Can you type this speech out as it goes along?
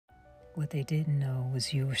What they didn't know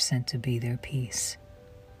was you were sent to be their peace.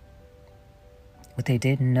 What they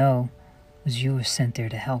didn't know was you were sent there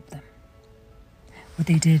to help them. What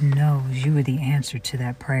they didn't know was you were the answer to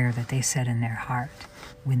that prayer that they said in their heart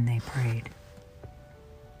when they prayed.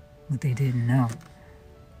 What they didn't know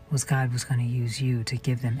was God was going to use you to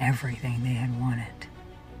give them everything they had wanted.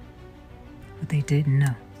 What they didn't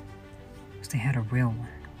know was they had a real one.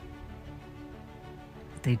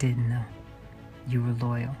 What they didn't know, you were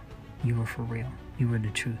loyal, you were for real, you were the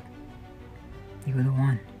truth. You were the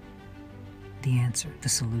one, the answer, the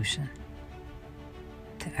solution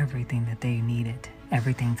to everything that they needed,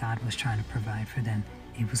 everything God was trying to provide for them.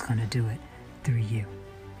 He was going to do it through you.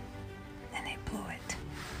 And they blew it.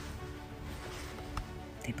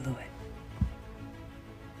 They blew it.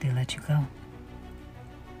 They let you go.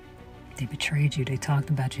 They betrayed you. They talked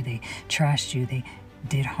about you. They trashed you. They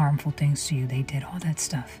did harmful things to you. They did all that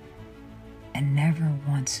stuff and never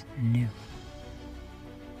once knew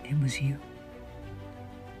it was you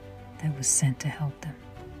that was sent to help them.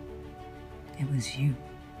 It was you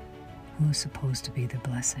who was supposed to be the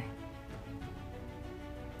blessing.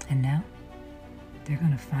 And now they're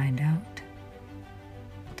going to find out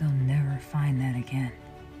they'll never find that again.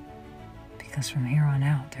 Because from here on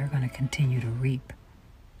out, they're going to continue to reap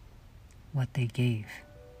what they gave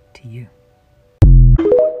to you.